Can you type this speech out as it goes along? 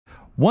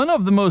One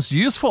of the most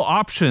useful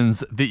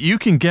options that you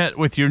can get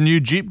with your new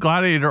Jeep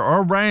Gladiator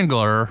or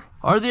Wrangler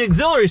are the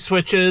auxiliary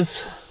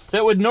switches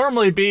that would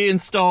normally be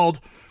installed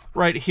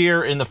right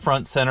here in the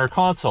front center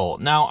console.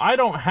 Now, I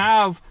don't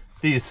have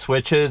these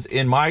switches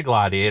in my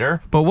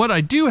Gladiator, but what I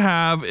do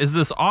have is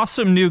this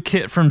awesome new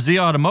kit from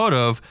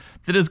Z-Automotive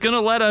that is going to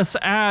let us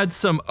add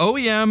some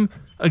OEM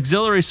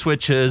auxiliary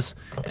switches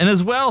and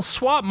as well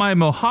swap my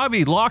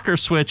Mojave locker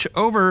switch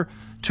over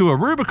to a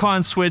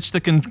Rubicon switch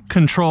that can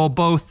control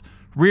both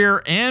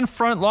rear and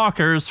front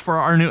lockers for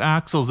our new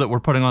axles that we're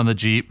putting on the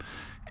Jeep,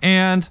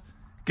 and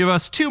give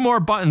us 2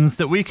 more buttons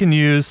that we can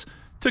use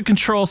to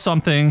control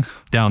something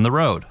down the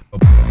road.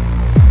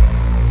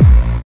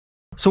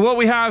 So what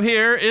we have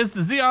here is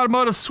the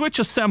Z-Automotive switch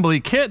assembly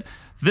kit.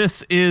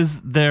 This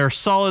is their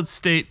solid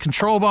state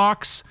control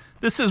box.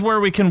 This is where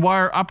we can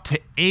wire up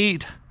to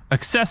 8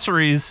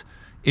 accessories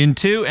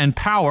into and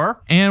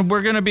power, and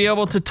we're going to be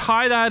able to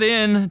tie that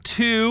in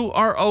to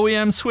our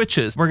OEM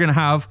switches. We're going to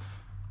have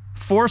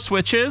 4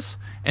 switches,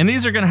 and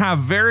these are going to have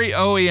very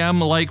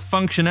OEM-like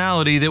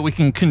functionality that we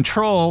can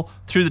control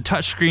through the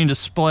touchscreen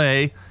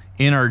display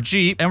in our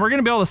Jeep. And we're going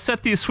to be able to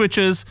set these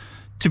switches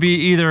to be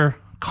either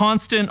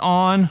constant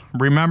on,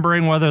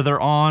 remembering whether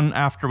they're on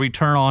after we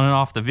turn on and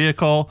off the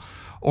vehicle,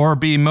 or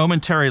be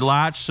momentary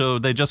latch, so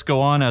they just go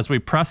on as we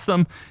press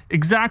them,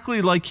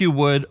 exactly like you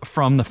would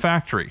from the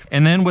factory.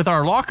 And then with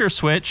our locker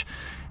switch,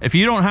 if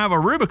you don't have a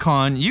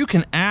Rubicon, you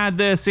can add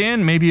this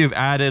in. Maybe you've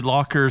added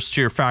lockers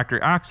to your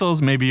factory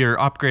axles, maybe you're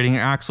upgrading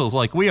your axles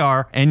like we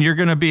are, and you're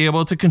gonna be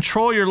able to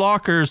control your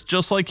lockers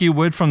just like you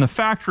would from the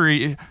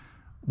factory,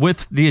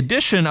 with the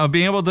addition of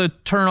being able to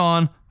turn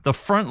on the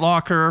front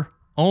locker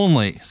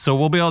only. So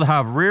we'll be able to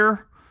have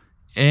rear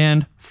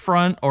and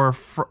front, or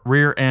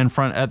rear and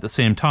front at the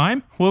same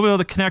time. We'll be able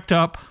to connect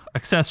up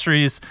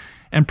accessories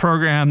and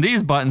program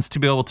these buttons to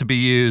be able to be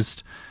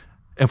used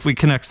if we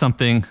connect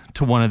something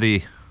to one of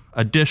the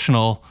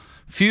additional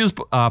fuse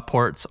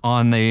ports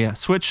on the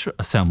switch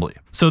assembly.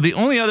 So the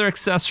only other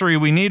accessory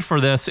we need for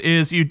this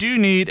is you do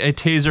need a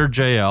Taser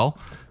JL.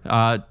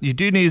 You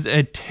do need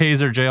a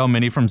Taser JL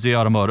Mini from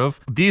Z-Automotive.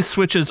 These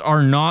switches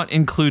are not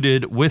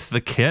included with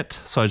the kit,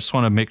 so I just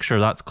want to make sure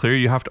that's clear.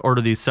 You have to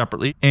order these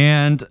separately.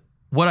 And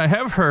what I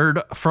have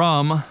heard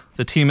from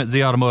the team at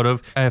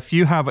Z-Automotive, if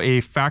you have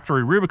a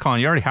factory Rubicon,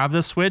 you already have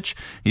this switch,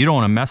 you don't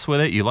want to mess with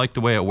it, you like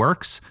the way it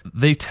works,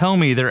 they tell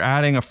me they're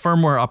adding a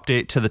firmware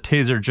update to the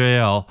Taser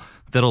JL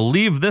that'll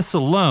leave this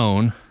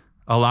alone,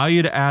 allow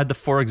you to add the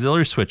 4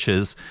 auxiliary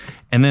switches,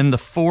 and then the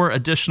 4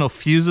 additional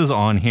fuses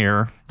on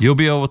here, you'll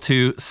be able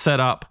to set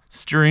up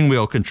steering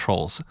wheel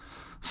controls.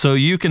 So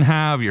you can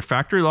have your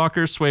factory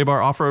locker, sway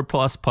bar, off-road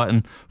plus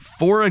button,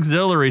 4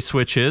 auxiliary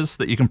switches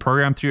that you can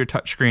program through your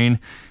touchscreen,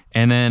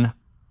 and then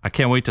I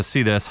can't wait to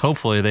see this.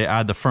 Hopefully they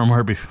add the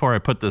firmware before I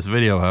put this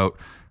video out,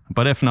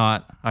 but if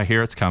not, I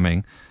hear it's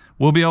coming.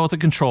 We'll be able to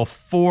control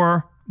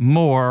 4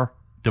 more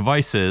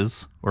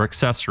devices or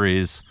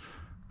accessories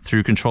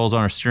through controls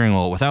on our steering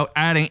wheel without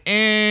adding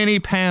any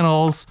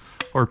panels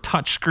or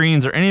touch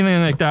screens or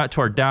anything like that to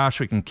our dash.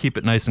 We can keep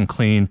it nice and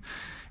clean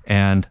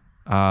and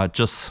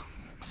just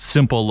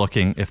simple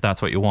looking if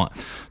that's what you want.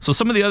 So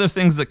some of the other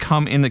things that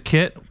come in the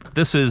kit,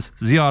 this is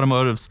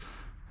Z-Automotive's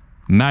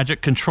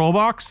Magic Control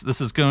Box.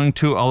 This is going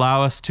to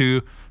allow us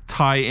to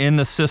tie in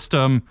the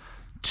system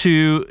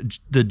to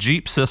the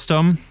Jeep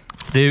system.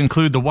 They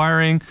include the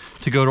wiring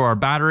to go to our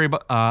battery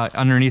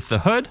underneath the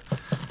hood.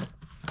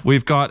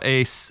 We've got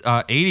a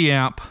 80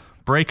 amp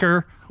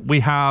breaker.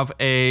 We have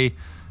a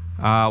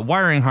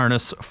wiring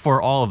harness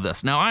for all of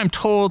this. Now I'm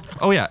told,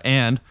 oh yeah,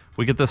 and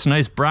we get this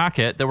nice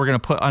bracket that we're gonna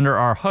put under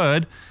our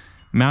hood,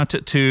 mount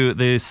it to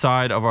the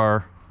side of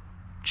our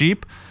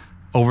Jeep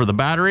over the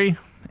battery,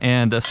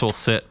 and this will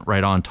sit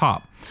right on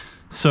top.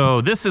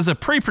 So this is a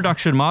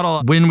pre-production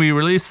model. When we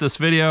release this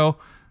video,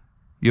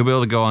 you'll be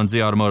able to go on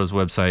Z-Automotive's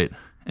website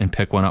and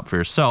pick one up for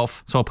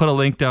yourself. So I'll put a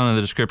link down in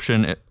the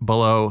description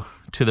below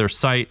to their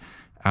site.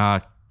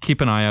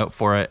 Keep an eye out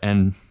for it,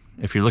 and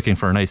if you're looking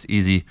for a nice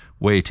easy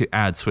way to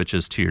add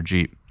switches to your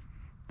Jeep,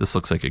 this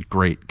looks like a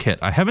great kit.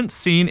 I haven't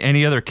seen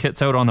any other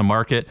kits out on the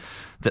market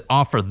that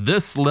offer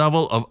this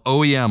level of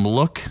OEM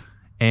look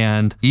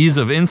and ease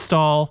of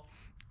install.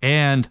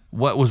 And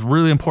what was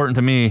really important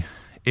to me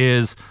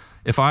is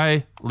if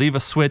I leave a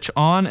switch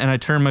on and I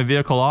turn my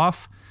vehicle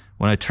off,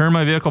 when I turn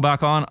my vehicle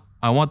back on,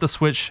 I want the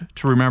switch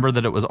to remember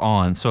that it was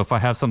on. So if I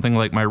have something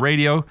like my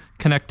radio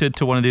connected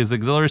to one of these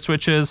auxiliary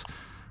switches,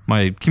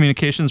 my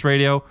communications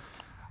radio,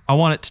 I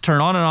want it to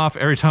turn on and off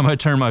every time I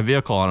turn my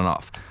vehicle on and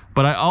off.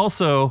 But I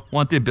also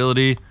want the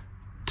ability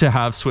to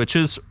have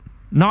switches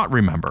not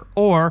remember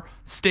or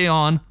stay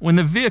on when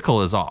the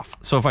vehicle is off.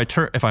 So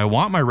if I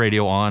want my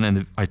radio on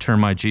and I turn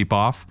my Jeep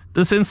off,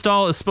 this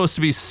install is supposed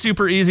to be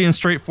super easy and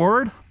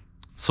straightforward.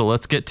 So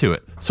let's get to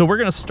it. So we're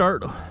gonna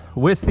start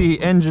with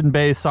the engine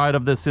bay side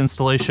of this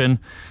installation.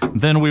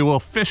 Then we will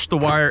fish the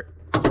wire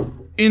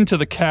into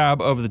the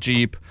cab of the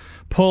Jeep,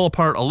 pull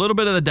apart a little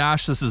bit of the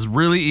dash. This is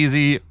really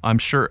easy. I'm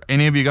sure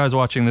any of you guys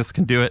watching this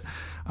can do it.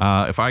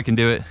 If I can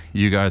do it,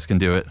 you guys can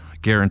do it,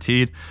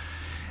 guaranteed.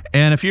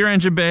 And if your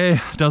engine bay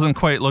doesn't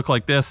quite look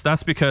like this,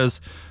 that's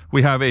because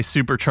we have a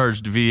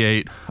supercharged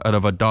V8 out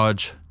of a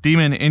Dodge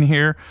Demon in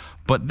here.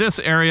 But this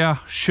area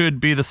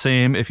should be the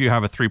same if you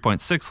have a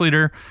 3.6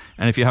 liter,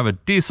 and if you have a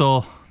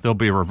diesel, they'll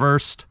be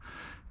reversed.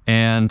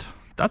 And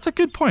that's a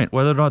good point,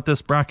 whether or not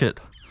this bracket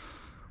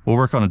will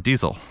work on a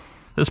diesel.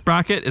 This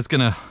bracket is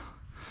gonna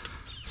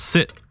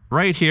sit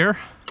right here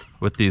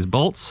with these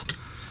bolts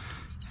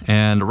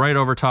and right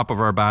over top of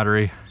our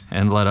battery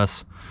and let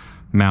us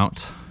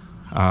mount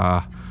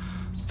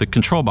the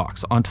control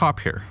box on top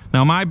here.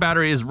 Now my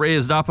battery is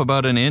raised up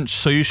about 1 inch,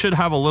 so you should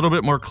have a little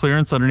bit more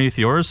clearance underneath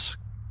yours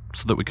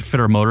so that we can fit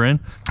our motor in.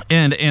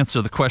 And to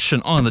answer the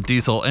question on the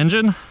diesel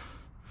engine,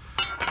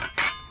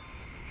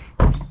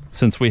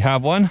 since we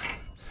have one,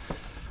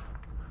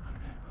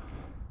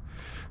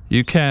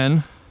 you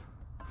can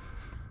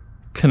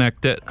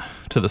connect it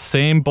to the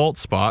same bolt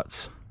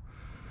spots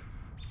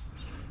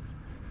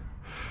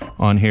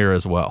on here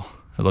as well.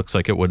 It looks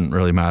like it wouldn't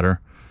really matter.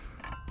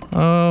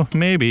 Oh,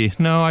 maybe.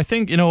 No, I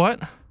think, you know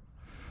what?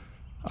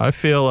 I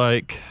feel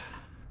like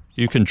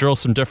you can drill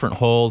some different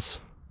holes.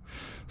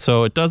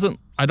 So it doesn't,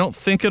 I don't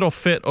think it'll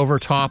fit over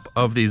top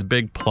of these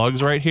big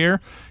plugs right here.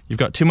 You've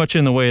got too much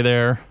in the way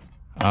there.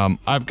 I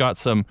have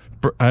some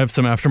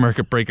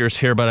aftermarket breakers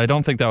here, but I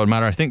don't think that would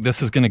matter. I think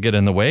this is gonna get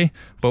in the way.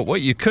 But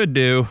what you could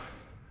do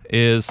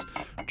is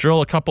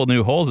drill a couple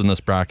new holes in this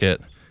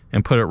bracket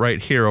and put it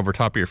right here over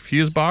top of your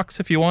fuse box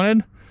if you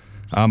wanted.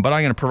 But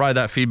I'm gonna provide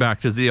that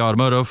feedback to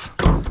Z-Automotive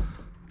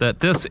that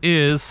this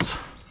is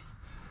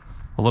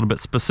a little bit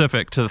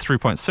specific to the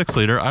 3.6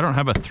 liter. I don't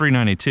have a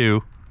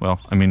 392. Well,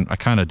 I mean, I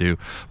kind of do,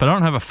 but I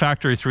don't have a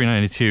factory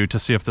 392 to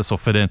see if this will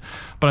fit in.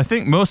 But I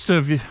think most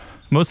of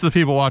the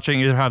people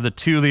watching either have the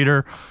 2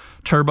 liter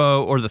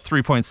turbo or the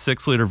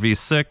 3.6 liter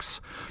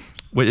V6,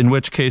 in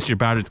which case your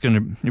battery's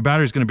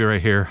gonna be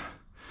right here.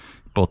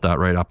 Bolt that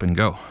right up and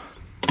go.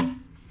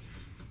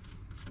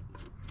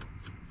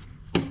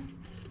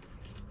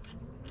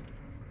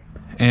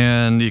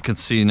 And you can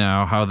see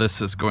now how this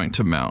is going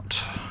to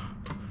mount.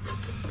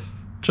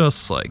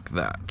 Just like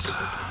that.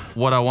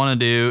 What I want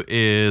to do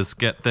is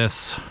get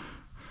this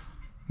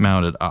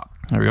mounted up.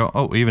 There we go.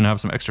 Oh, we even have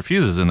some extra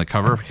fuses in the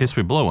cover in case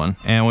we blow one.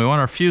 And we want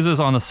our fuses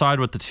on the side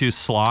with the 2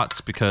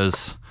 slots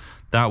because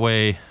that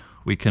way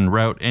we can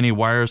route any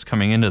wires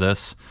coming into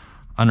this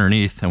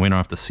underneath and we don't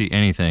have to see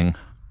anything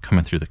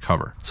coming through the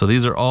cover. So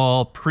these are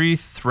all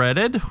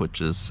pre-threaded,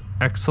 which is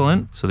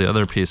excellent. So the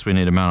other piece we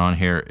need to mount on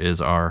here is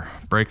our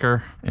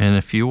breaker. And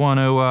if you want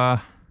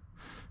to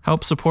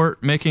help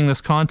support making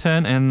this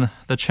content and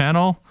the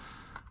channel,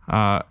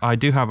 I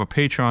do have a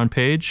Patreon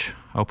page.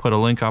 I'll put a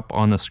link up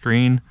on the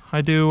screen.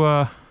 I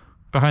do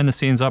behind the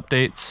scenes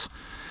updates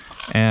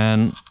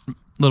and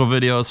little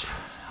videos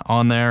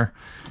on there,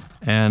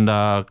 and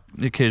the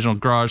occasional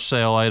garage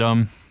sale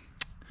item,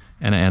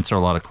 and I answer a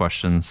lot of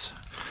questions.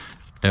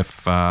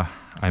 If I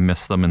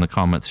miss them in the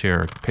comments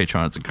here,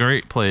 Patreon, it's a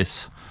great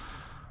place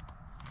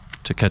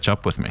to catch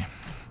up with me.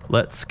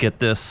 Let's get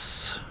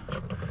this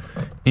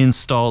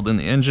installed in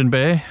the engine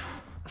bay.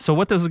 So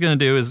what this is gonna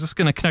do is this is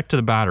gonna connect to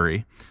the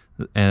battery.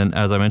 And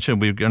as I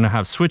mentioned, we're gonna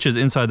have switches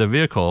inside the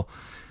vehicle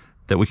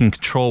that we can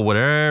control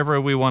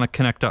whatever we wanna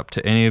connect up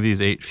to any of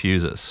these 8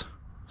 fuses.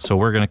 So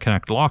we're gonna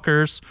connect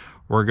lockers,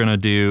 we're gonna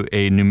do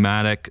a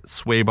pneumatic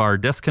sway bar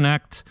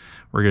disconnect,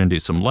 we're gonna do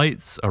some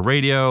lights, a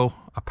radio,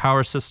 a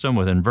power system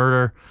with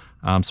inverter.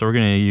 So we're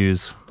gonna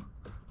use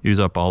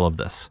up all of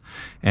this.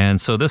 And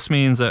so this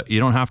means that you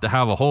don't have to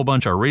have a whole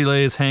bunch of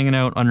relays hanging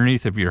out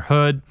underneath of your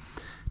hood.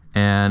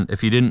 And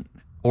if you didn't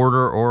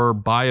order or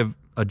buy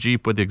a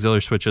Jeep with the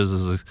auxiliary switches,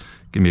 this is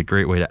gonna be a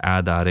great way to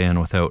add that in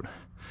without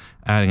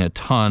adding a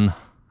ton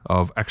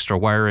of extra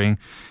wiring.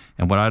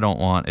 And what I don't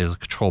want is a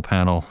control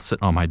panel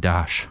sitting on my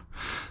dash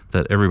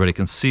that everybody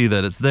can see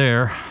that it's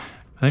there.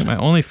 I think my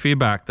only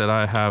feedback that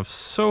I have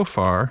so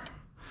far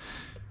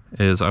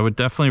is I would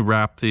definitely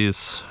wrap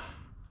these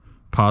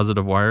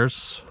positive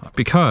wires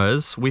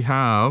because we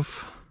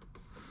have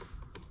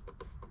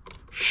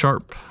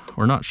sharp,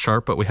 or not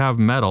sharp, but we have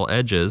metal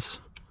edges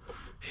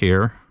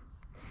here.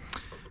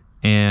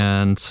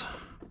 And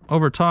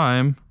over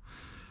time,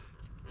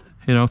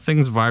 you know,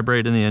 things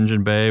vibrate in the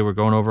engine bay. We're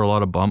going over a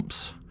lot of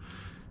bumps.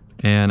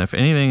 And if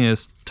anything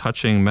is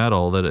touching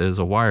metal that is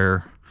a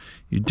wire,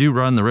 you do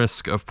run the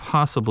risk of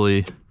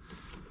possibly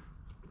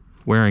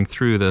wearing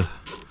through the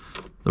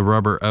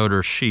rubber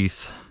outer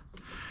sheath.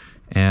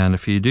 And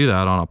if you do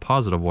that on a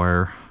positive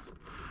wire,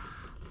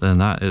 then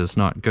that is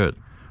not good.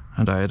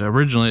 And I had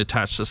originally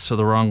attached this to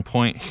the wrong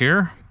point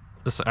here.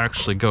 This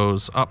actually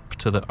goes up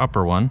to the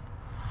upper one.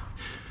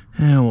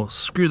 And we'll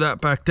screw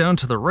that back down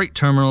to the right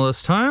terminal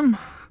this time.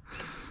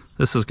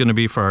 This is gonna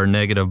be for our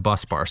negative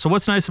bus bar. So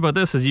what's nice about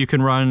this is you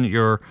can run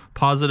your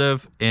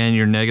positive and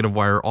your negative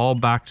wire all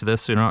back to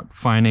this, so you're not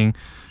finding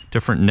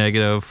different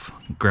negative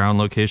ground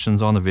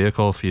locations on the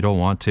vehicle if you don't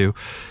want to.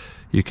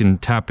 You can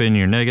tap in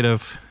your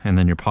negative and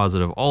then your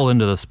positive all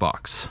into this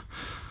box,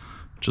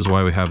 which is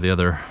why we have the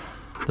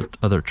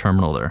other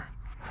terminal there.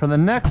 For the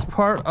next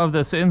part of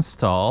this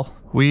install,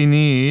 we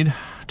need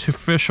to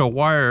fish a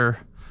wire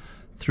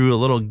through a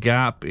little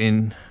gap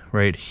in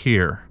right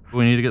here.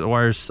 We need to get the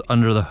wires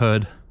under the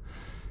hood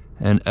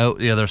and out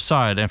the other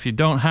side. And if you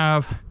don't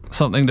have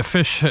something to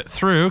fish it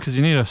through, because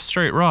you need a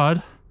straight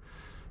rod,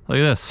 look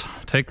at this.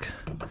 Take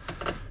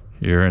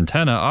your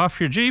antenna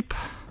off your Jeep,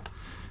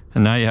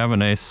 and now you have a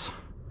nice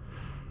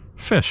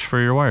fish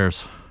for your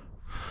wires.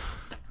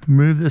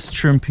 Move this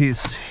trim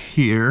piece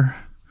here.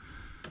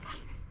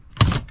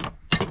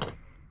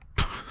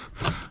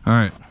 All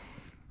right,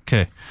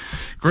 okay.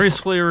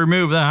 Gracefully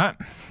remove that.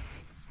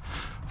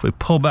 If we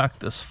pull back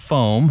this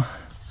foam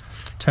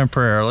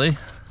temporarily,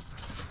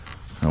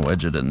 I'll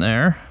wedge it in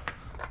there.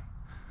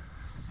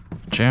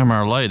 Jam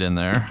our light in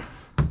there.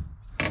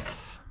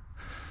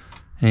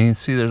 And you can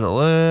see there's a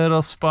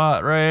little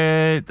spot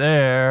right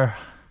there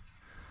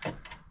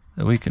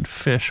that we can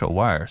fish a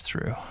wire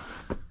through.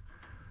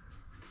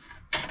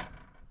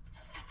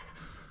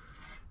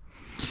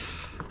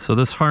 So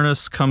this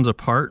harness comes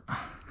apart.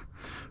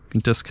 We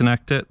can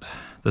disconnect it.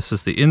 This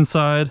is the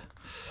inside.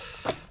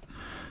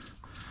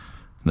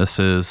 This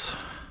is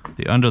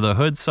the under the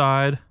hood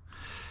side.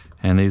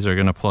 And these are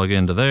gonna plug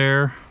into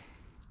there.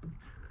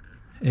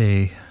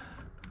 A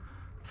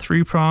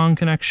 3-prong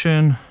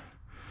connection,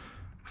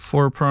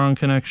 4-prong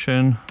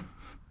connection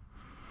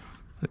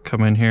that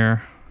come in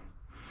here.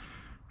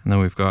 And then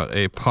we've got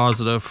a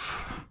positive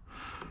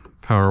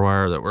power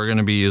wire that we're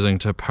gonna be using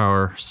to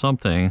power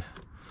something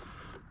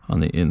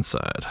on the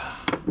inside.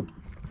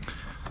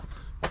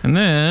 And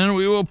then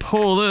we will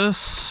pull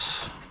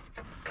this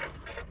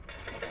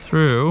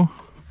through,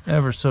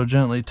 ever so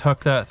gently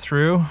tuck that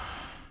through.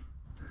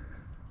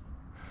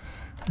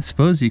 I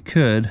suppose you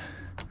could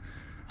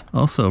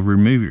also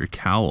remove your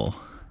cowl.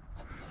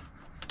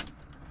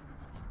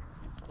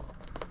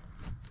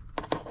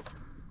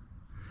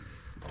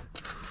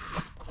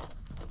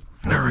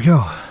 There we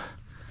go.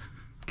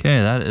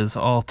 Okay, that is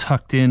all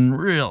tucked in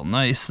real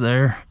nice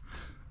there.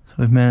 So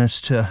we've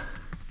managed to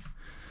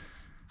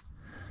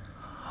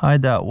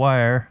hide that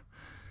wire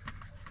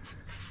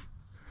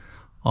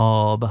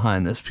all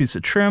behind this piece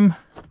of trim,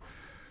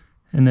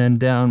 and then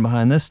down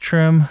behind this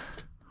trim.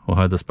 We'll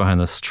hide this behind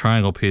this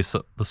triangle piece,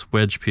 this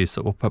wedge piece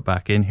that we'll put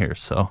back in here,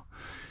 so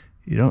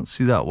you don't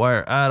see that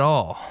wire at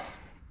all.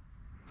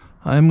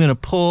 I'm gonna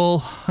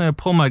pull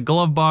my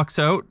glove box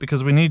out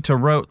because we need to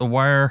route the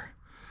wire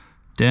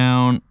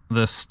down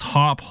this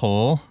top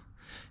hole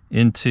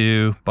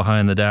into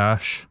behind the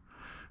dash,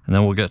 and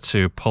then we'll get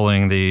to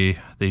pulling the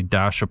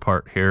dash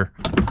apart here.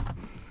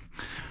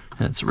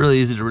 And it's really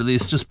easy to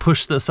release. Just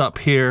push this up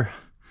here,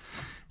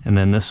 and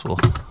then this will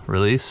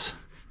release.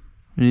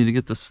 We need to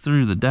get this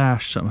through the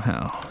dash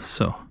somehow.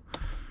 So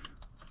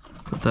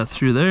put that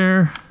through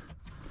there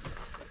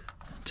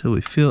until we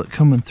feel it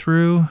coming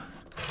through.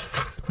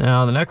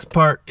 Now the next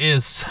part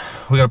is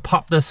we gotta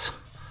pop this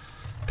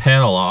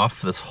panel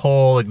off, this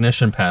whole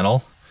ignition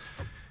panel,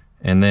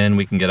 and then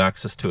we can get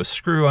access to a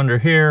screw under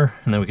here,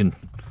 and then we can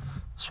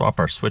swap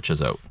our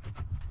switches out.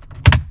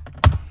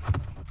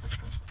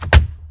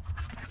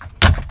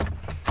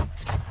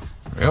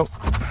 There we go.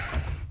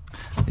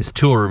 These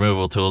tool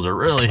removal tools are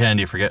really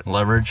handy for getting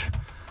leverage,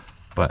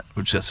 but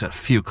we've just got a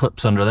few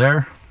clips under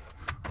there.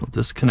 We'll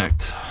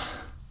disconnect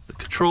the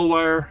control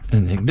wire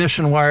and the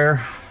ignition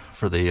wire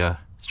for the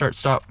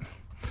start-stop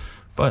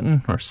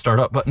button or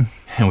start-up button.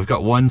 And we've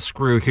got one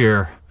screw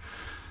here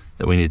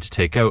that we need to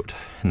take out,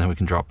 and then we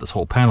can drop this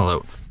whole panel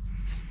out.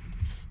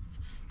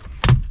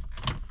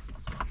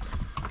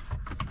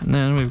 And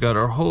then we've got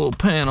our whole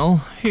panel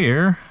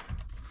here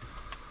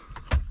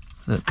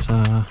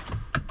that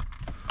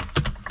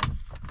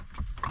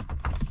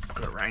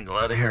wrangle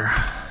out of here.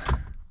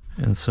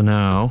 And so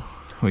now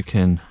we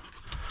can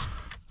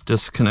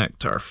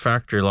disconnect our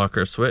factory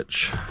locker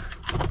switch,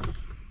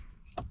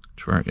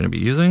 which we aren't going to be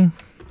using.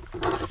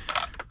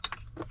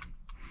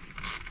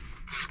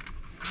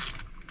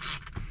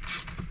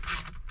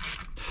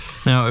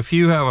 Now, if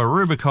you have a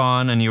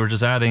Rubicon and you were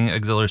just adding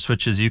auxiliary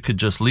switches, you could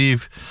just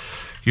leave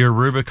your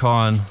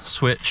Rubicon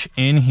switch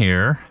in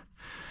here,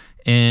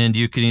 and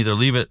you can either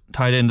leave it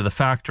tied into the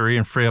factory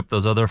and free up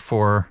those other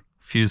 4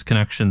 fuse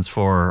connections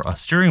for a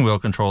steering wheel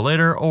control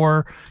later,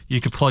 or you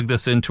could plug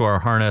this into our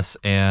harness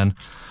and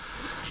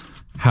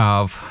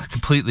have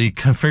completely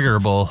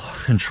configurable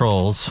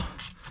controls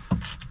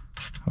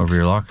over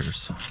your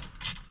lockers.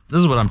 This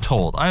is what I'm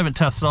told. I haven't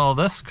tested all of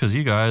this because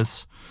you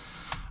guys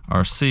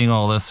are seeing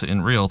all this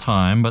in real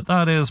time, but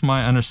that is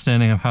my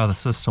understanding of how the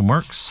system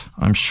works.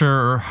 I'm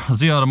sure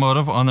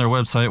Z-Automotive on their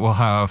website will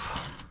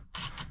have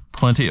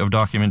plenty of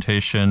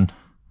documentation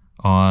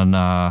on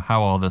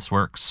how all this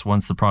works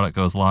once the product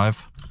goes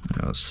live.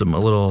 Some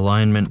little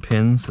alignment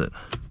pins that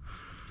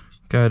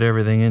guide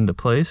everything into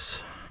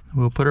place.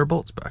 We'll put our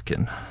bolts back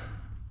in,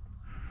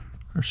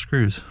 our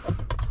screws.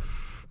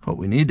 What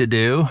we need to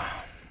do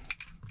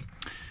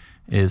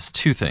is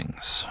 2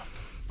 things.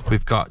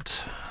 We've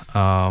got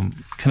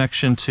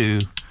connection to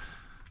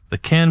the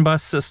CAN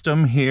bus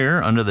system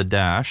here under the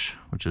dash,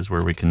 which is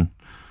where we can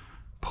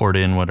port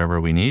in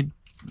whatever we need,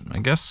 I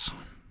guess.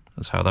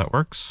 That's how that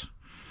works.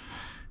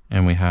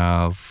 And we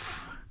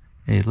have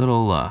a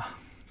little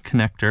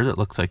connector that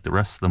looks like the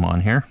rest of them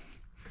on here,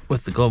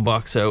 with the glove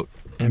box out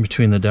in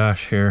between the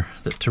dash here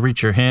to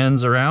reach your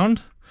hands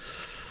around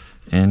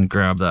and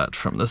grab that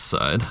from this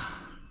side.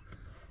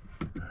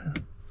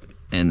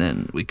 And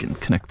then we can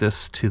connect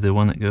this to the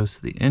one that goes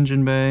to the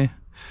engine bay.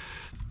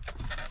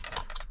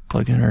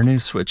 Plug in our new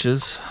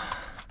switches.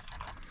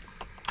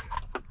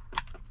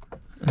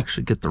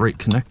 Actually get the right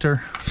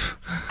connector.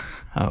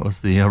 That was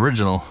the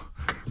original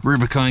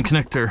Rubicon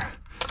connector.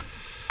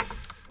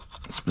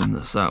 Spin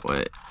this that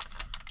way,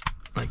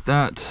 like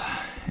that.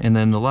 And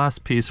then the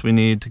last piece we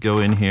need to go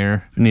in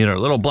here, we need our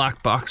little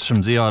black box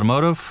from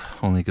Z-Automotive.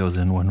 Only goes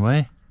in one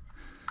way.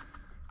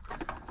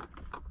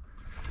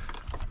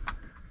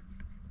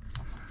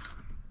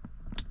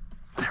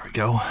 There we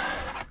go.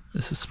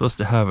 This is supposed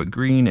to have a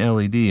green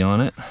LED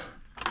on it.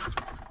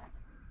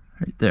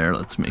 Right there,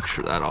 let's make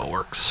sure that all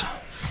works.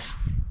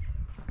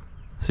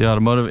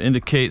 Z-Automotive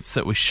indicates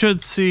that we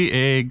should see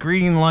a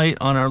green light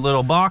on our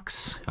little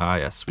box. Ah,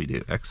 yes, we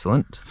do.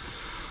 Excellent.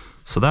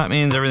 So that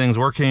means everything's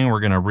working.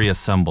 We're going to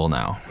reassemble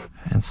now.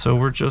 And so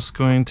we're just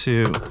going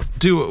to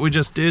do what we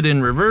just did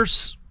in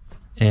reverse.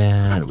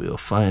 And we'll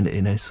find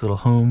a nice little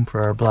home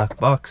for our black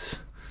box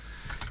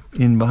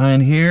in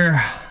behind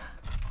here.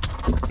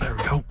 There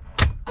we go.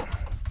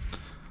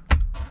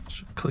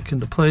 Should click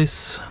into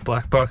place.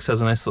 Black box has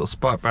a nice little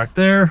spot back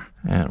there.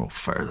 And we'll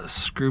fire the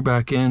screw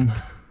back in.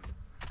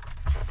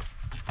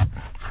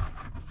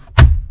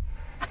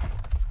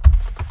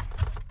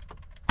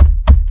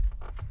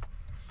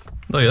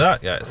 Look at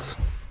that, guys.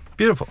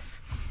 Beautiful.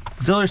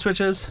 Auxiliary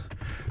switches,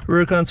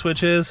 Rubicon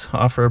switches,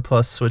 off-road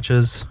plus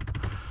switches,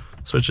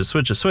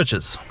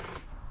 switches.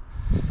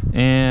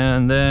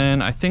 And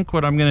then I think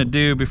what I'm gonna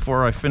do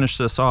before I finish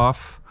this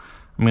off,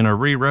 I'm gonna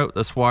reroute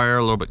this wire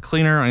a little bit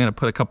cleaner. I'm gonna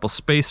put a couple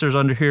spacers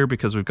under here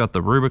because we've got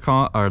the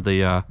Rubicon, or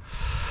the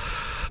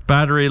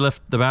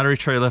battery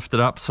tray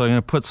lifted up. So I'm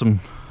gonna put some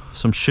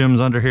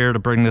shims under here to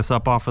bring this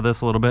up off of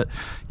this a little bit.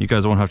 You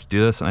guys won't have to do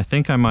this. And I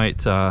think I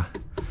might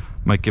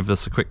give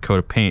this a quick coat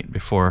of paint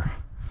before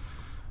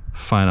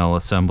final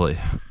assembly.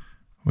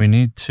 We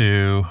need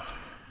to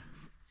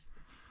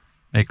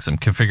make some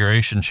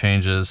configuration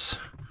changes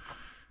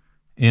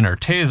in our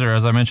taser.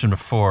 As I mentioned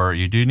before,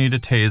 you do need a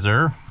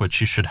taser,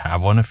 which you should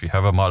have one if you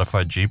have a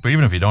modified Jeep, but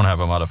even if you don't have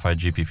a modified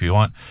Jeep, if you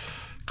want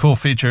cool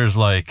features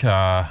like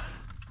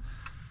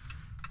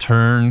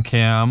turn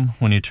cam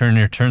when you turn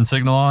your turn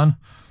signal on,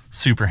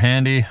 super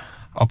handy.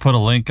 I'll put a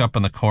link up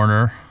in the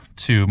corner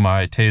to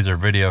my taser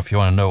video if you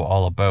want to know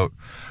all about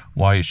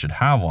why you should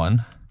have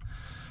one.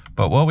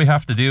 But what we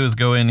have to do is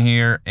go in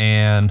here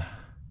and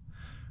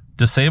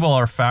disable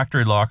our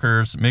factory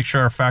lockers, make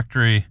sure our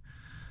factory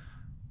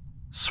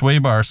sway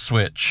bar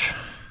switch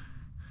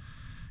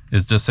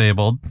is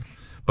disabled,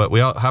 but we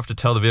have to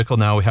tell the vehicle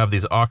now we have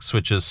these aux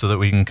switches so that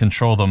we can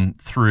control them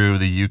through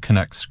the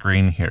Uconnect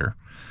screen here.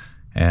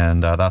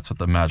 And that's what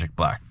the magic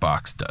black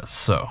box does.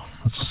 So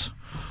let's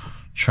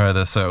try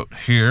this out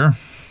here.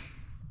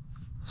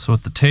 So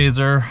with the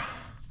taser,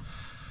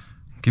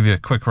 give you a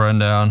quick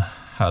rundown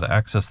how to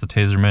access the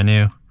taser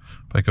menu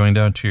by going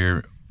down to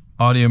your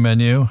audio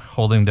menu,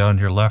 holding down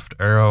your left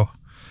arrow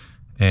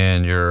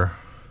and your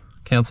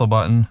cancel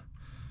button.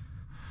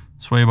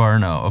 Sway bar,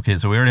 no. Okay,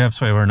 so we already have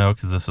sway bar, no,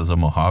 because this is a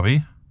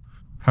Mojave.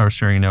 Power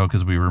steering, no,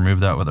 because we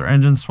removed that with our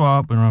engine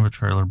swap. We don't have a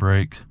trailer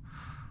brake.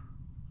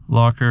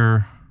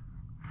 Locker,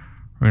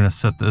 we're gonna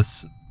set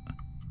this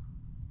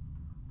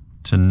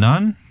to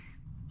none.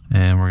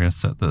 And we're gonna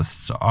set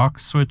this to aux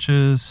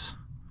switches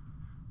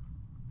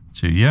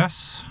to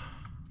yes.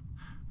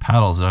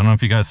 Paddles, I don't know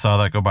if you guys saw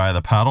that go by,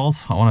 the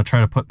paddles. I wanna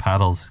try to put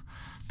paddle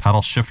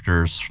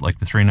shifters like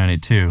the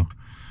 392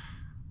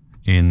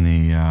 in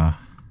the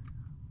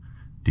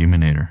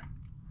Demonator.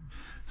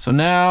 So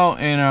now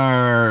in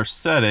our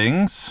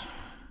settings,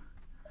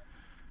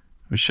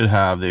 we should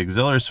have the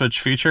auxiliary switch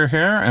feature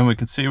here, and we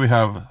can see we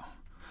have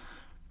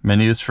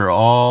menus for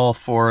all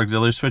 4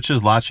 auxiliary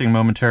switches, latching,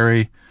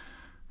 momentary.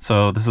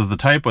 So this is the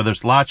type, whether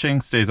it's latching,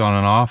 stays on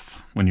and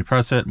off when you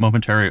press it,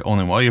 momentary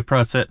only while you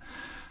press it,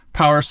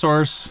 power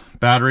source,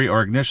 battery,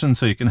 or ignition,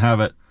 so you can have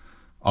it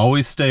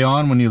always stay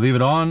on when you leave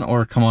it on,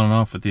 or come on and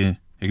off with the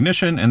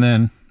ignition, and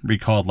then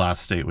recalled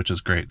last state, which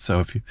is great.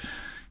 So if you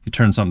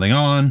turn something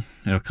on,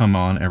 it'll come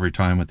on every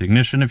time with the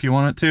ignition if you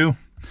want it to.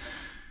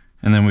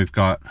 And then we've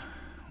got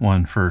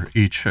one for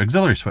each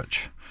auxiliary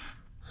switch.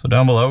 So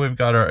down below we've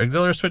got our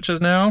auxiliary switches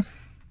now,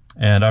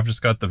 and I've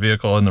just got the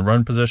vehicle in the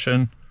run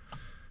position.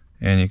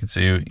 And you can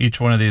see each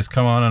one of these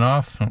come on and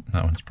off. Oh,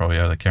 that one's probably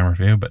out of the camera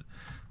view, but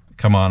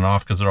come on and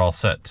off because they're all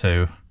set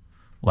to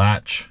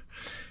latch.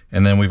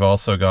 And then we've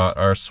also got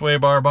our sway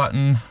bar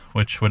button,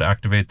 which would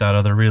activate that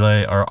other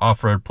relay, our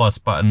off-road plus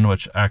button,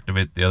 which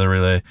activates the other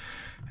relay.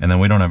 And then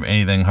we don't have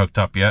anything hooked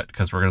up yet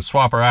because we're gonna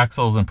swap our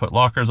axles and put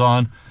lockers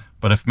on.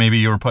 But if maybe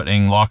you were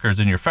putting lockers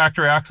in your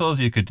factory axles,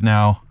 you could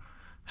now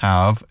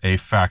have a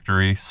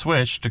factory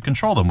switch to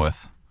control them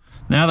with.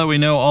 Now that we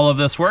know all of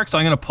this works,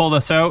 I'm gonna pull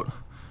this out.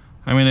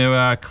 I'm going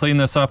to clean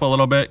this up a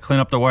little bit, clean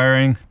up the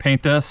wiring,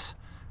 paint this,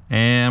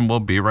 and we'll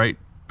be right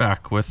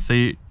back with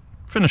the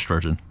finished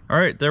version. All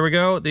right, there we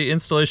go. The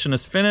installation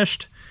is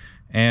finished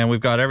and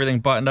we've got everything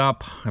buttoned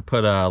up. I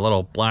put a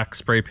little black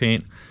spray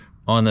paint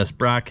on this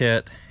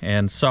bracket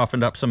and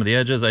softened up some of the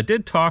edges. I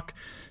did talk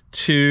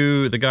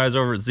to the guys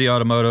over at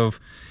Z-Automotive,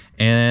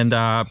 and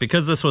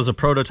because this was a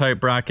prototype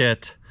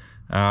bracket,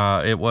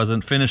 it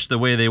wasn't finished the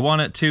way they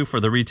want it to for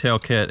the retail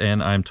kit,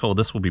 and I'm told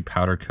this will be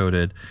powder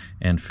coated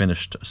and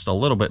finished just a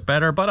little bit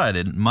better, but I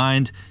didn't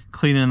mind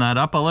cleaning that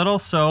up a little.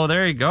 So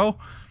there you go.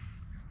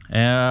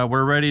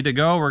 We're ready to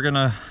go. We're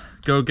gonna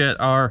go get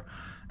our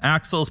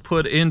axles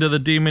put into the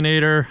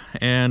deminator,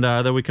 and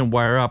then we can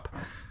wire up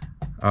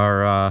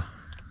our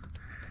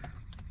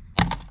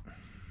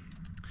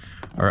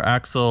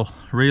axle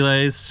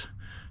relays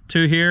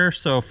to here.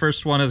 So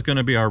first one is going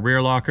to be our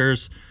rear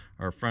lockers,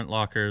 our front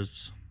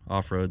lockers,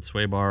 off-road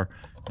sway bar,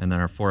 and then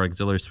our 4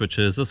 auxiliary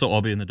switches. This will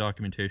all be in the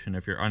documentation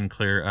if you're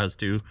unclear as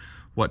to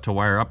what to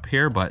wire up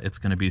here, but it's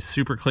going to be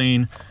super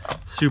clean,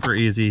 super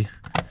easy.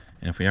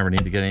 And if we ever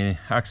need to get any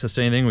access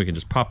to anything, we can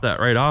just pop that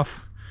right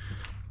off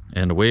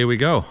and away we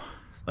go.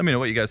 Let me know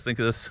what you guys think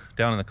of this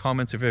down in the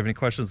comments. If you have any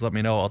questions, let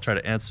me know. I'll try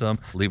to answer them.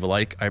 Leave a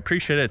like. I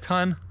appreciate it a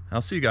ton.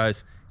 I'll see you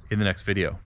guys in the next video.